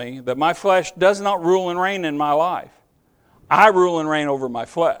about me, that my flesh does not rule and reign in my life. I rule and reign over my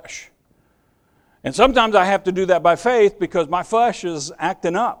flesh. And sometimes I have to do that by faith because my flesh is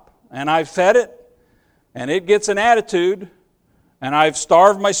acting up. And I've fed it, and it gets an attitude, and I've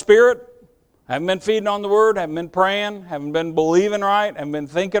starved my spirit. Haven't been feeding on the Word, haven't been praying, haven't been believing right, haven't been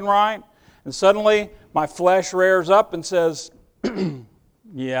thinking right. And suddenly my flesh rears up and says,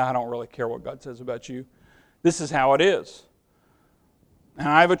 yeah, I don't really care what God says about you. This is how it is. And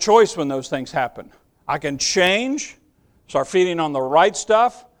I have a choice when those things happen. I can change, start feeding on the right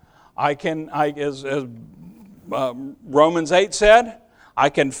stuff. As Romans 8 said, I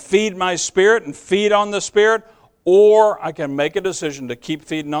can feed my spirit and feed on the Spirit, or I can make a decision to keep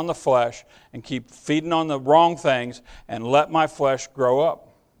feeding on the flesh and keep feeding on the wrong things and let my flesh grow up.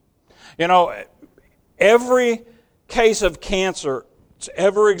 You know, every case of cancer that's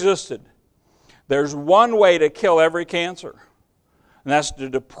ever existed, there's one way to kill every cancer, and that's to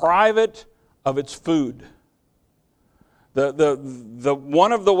deprive it of its food.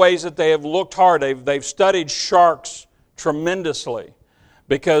 One of the ways that they have looked hard, they've studied sharks tremendously,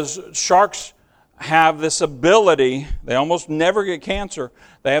 because sharks have this ability, they almost never get cancer,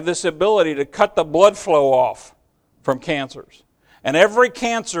 they have this ability to cut the blood flow off from cancers. And every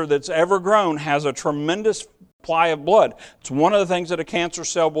cancer that's ever grown has a tremendous supply of blood. It's one of the things that a cancer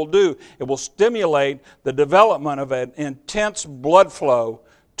cell will do. It will stimulate the development of an intense blood flow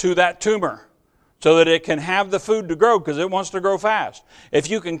to that tumor so that it can have the food to grow, because it wants to grow fast. If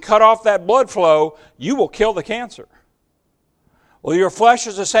you can cut off that blood flow, you will kill the cancer. Well, your flesh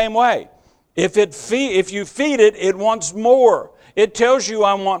is the same way. If you feed it, it wants more. It tells you,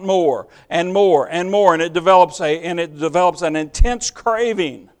 I want more and more and more, and it develops an intense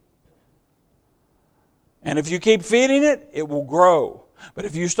craving. And if you keep feeding it, it will grow. But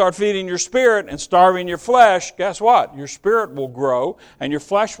if you start feeding your spirit and starving your flesh, guess what? Your spirit will grow, and your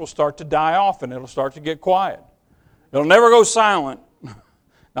flesh will start to die off, and it'll start to get quiet. It'll never go silent,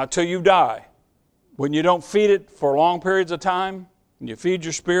 not till you die. When you don't feed it for long periods of time, and you feed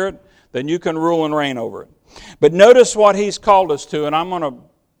your spirit, then you can rule and reign over it. But notice what he's called us to, and I'm going to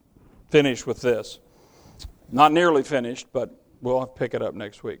finish with this. Not nearly finished, but we'll pick it up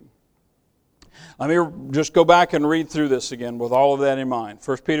next week. Let me just go back and read through this again with all of that in mind.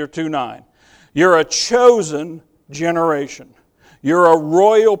 1 Peter 2:9. You're a chosen generation. You're a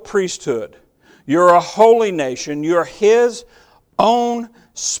royal priesthood. You're a holy nation. You're His own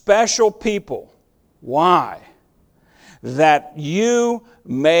special people. Why? That you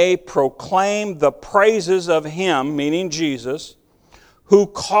may proclaim the praises of Him, meaning Jesus, who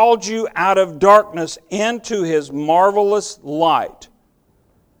called you out of darkness into His marvelous light,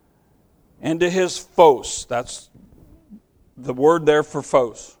 into His phos. That's the word there for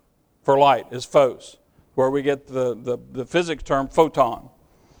phos, for light, is phos, where we get the physics term photon.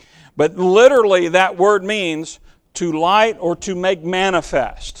 But literally that word means to light or to make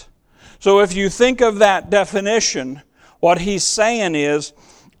manifest. So if you think of that definition, what he's saying is,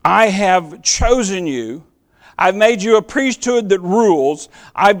 I have chosen you. I've made you a priesthood that rules.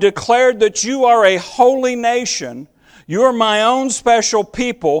 I've declared that you are a holy nation. You're my own special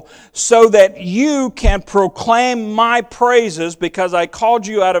people, so that you can proclaim my praises, because I called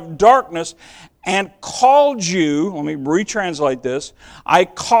you out of darkness and called you, let me retranslate this, I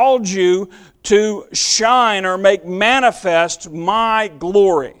called you to shine or make manifest my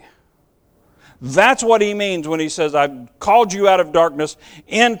glory. That's what he means when he says, I've called you out of darkness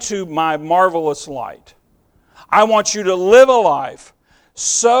into my marvelous light. I want you to live a life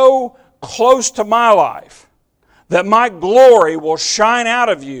so close to my life that my glory will shine out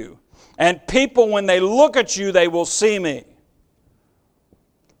of you. And people, when they look at you, they will see me.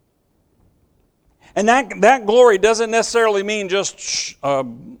 And that glory doesn't necessarily mean just,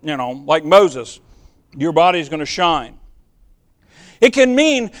 like Moses, your body's going to shine. It can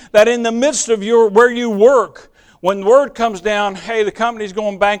mean that in the midst of where you work, when word comes down, hey, the company's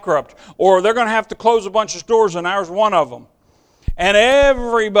going bankrupt, or they're going to have to close a bunch of stores and ours one of them. And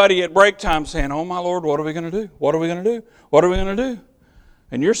everybody at break time saying, oh my Lord, what are we going to do? What are we going to do? What are we going to do?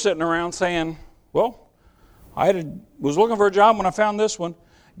 And you're sitting around saying, well, I was looking for a job when I found this one.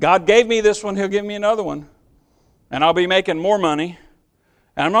 God gave me this one, He'll give me another one. And I'll be making more money.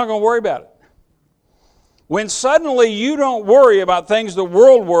 And I'm not going to worry about it. When suddenly you don't worry about things the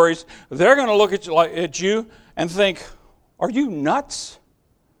world worries, they're going to look at you and think, are you nuts?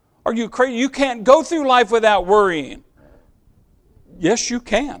 Are you crazy? You can't go through life without worrying. Yes, you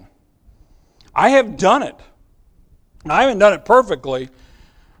can. I have done it. I haven't done it perfectly,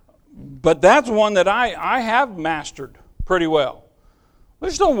 but that's one that I have mastered pretty well. I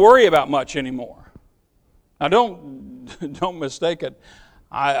just don't worry about much anymore. Now, don't mistake it.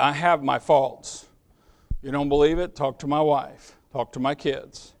 I have my faults. You don't believe it? Talk to my wife. Talk to my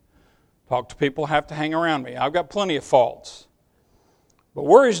kids. Talk to people who have to hang around me. I've got plenty of faults. But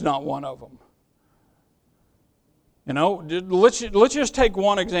worry's not one of them. Let's just take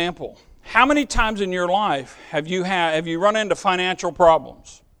one example. How many times in your life have you run into financial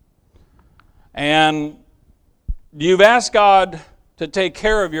problems? And you've asked God to take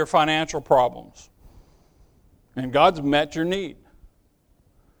care of your financial problems. And God's met your need.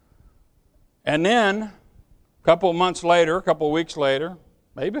 And then, a couple of months later, a couple of weeks later,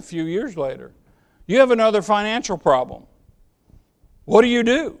 maybe a few years later, you have another financial problem. What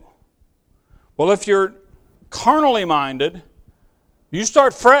do? Well, if you're carnally minded, you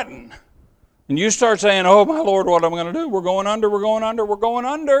start fretting. And you start saying, oh my Lord, what am I going to do? We're going under, we're going under, we're going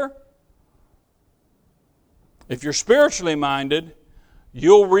under. If you're spiritually minded,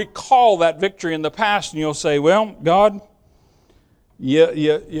 you'll recall that victory in the past and you'll say, well, God,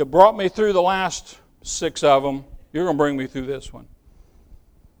 you brought me through the last 6 of them. You're going to bring me through this one.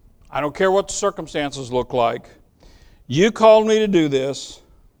 I don't care what the circumstances look like. You called me to do this.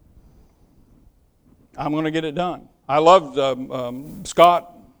 I'm going to get it done. I loved,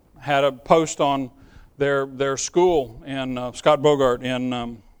 Scott had a post on their school in Scott Bogart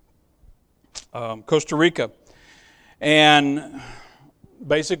in Costa Rica. And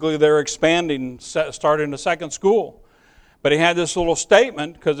basically they're expanding, starting a second school. But he had this little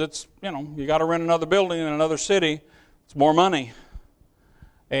statement, because it's, you got to rent another building in another city. It's more money.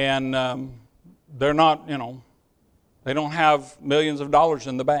 And they're not, they don't have millions of dollars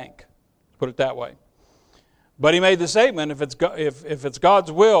in the bank. Put it that way. But he made the statement, if it's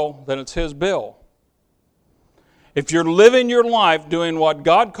God's will, then it's His bill. If you're living your life doing what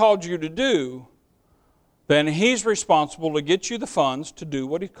God called you to do, then He's responsible to get you the funds to do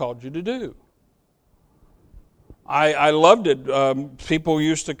what He called you to do. I loved it. People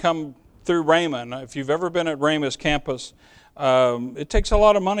used to come through Rhema. If you've ever been at Rhema's campus, it takes a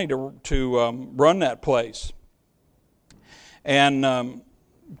lot of money to run that place. And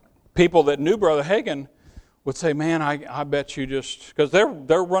people that knew Brother Hagin would say, man, I bet you just, because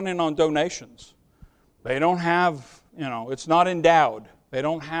they're running on donations. They don't have, it's not endowed. They're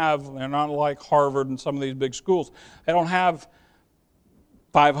not like Harvard and some of these big schools. They don't have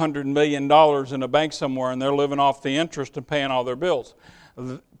 $500 million in a bank somewhere and they're living off the interest and paying all their bills.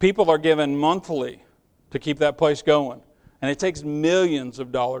 People are given monthly to keep that place going. And it takes millions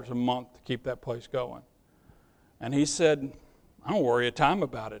of dollars a month to keep that place going. And he said, I don't worry a time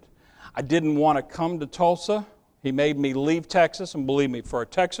about it. I didn't want to come to Tulsa. He made me leave Texas, and believe me, for a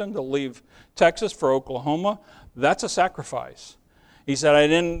Texan to leave Texas for Oklahoma, that's a sacrifice. He said,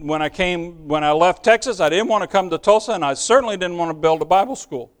 when I left Texas, I didn't want to come to Tulsa, and I certainly didn't want to build a Bible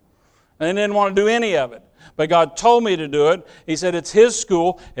school. I didn't want to do any of it. But God told me to do it. He said, it's His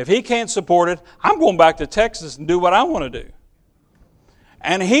school. If He can't support it, I'm going back to Texas and do what I want to do.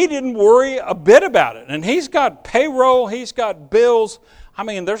 And he didn't worry a bit about it. And he's got payroll, he's got bills. I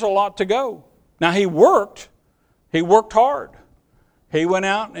mean, there's a lot to go. Now, he worked hard. He went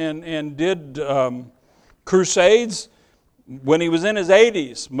out and did crusades when he was in his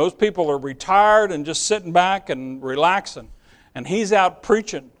 80s. Most people are retired and just sitting back and relaxing. And he's out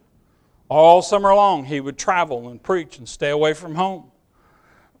preaching. All summer long, he would travel and preach and stay away from home.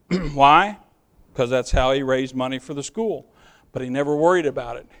 Why? Because that's how he raised money for the school. But he never worried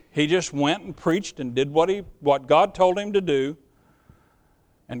about it. He just went and preached and did what God told him to do.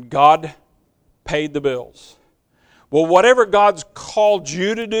 And God paid the bills. Well, whatever God's called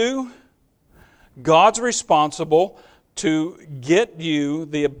you to do, God's responsible to get you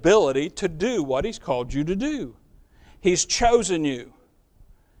the ability to do what He's called you to do. He's chosen you.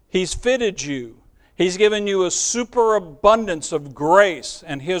 He's fitted you. He's given you a superabundance of grace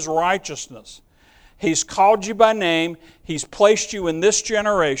and His righteousness. He's called you by name. He's placed you in this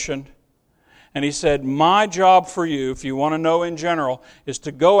generation. And He said, my job for you, if you want to know in general, is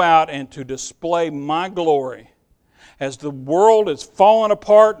to go out and to display my glory. As the world is falling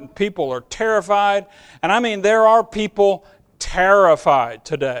apart and people are terrified. And I mean, there are people terrified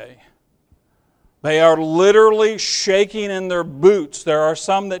today. They are literally shaking in their boots. There are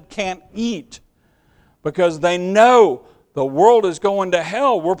some that can't eat because they know the world is going to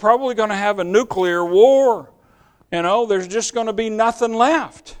hell. We're probably going to have a nuclear war. There's just going to be nothing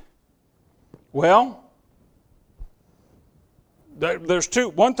left. Well, there's two.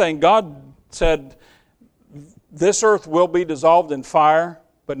 One thing, God said, this earth will be dissolved in fire,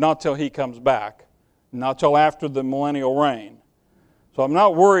 but not till He comes back. Not till after the millennial reign. So I'm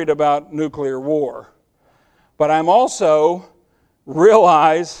not worried about nuclear war. But I'm also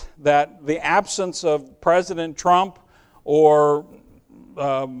realize that the absence of President Trump or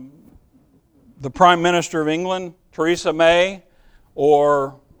the Prime Minister of England, Theresa May,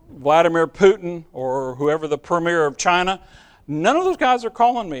 or Vladimir Putin, or whoever the Premier of China, none of those guys are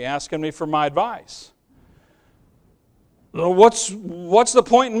calling me, asking me for my advice. What's the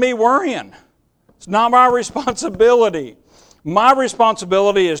point in me worrying? It's not my responsibility. My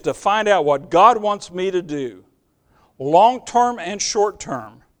responsibility is to find out what God wants me to do, long-term and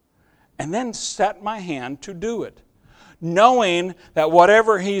short-term, and then set my hand to do it, knowing that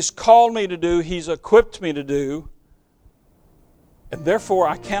whatever He's called me to do, He's equipped me to do, and therefore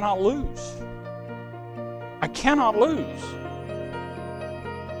I cannot lose. I cannot lose.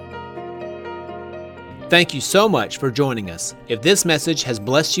 Thank you so much for joining us. If this message has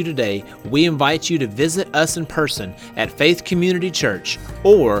blessed you today, we invite you to visit us in person at Faith Community Church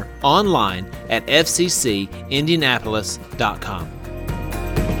or online at fccindianapolis.com.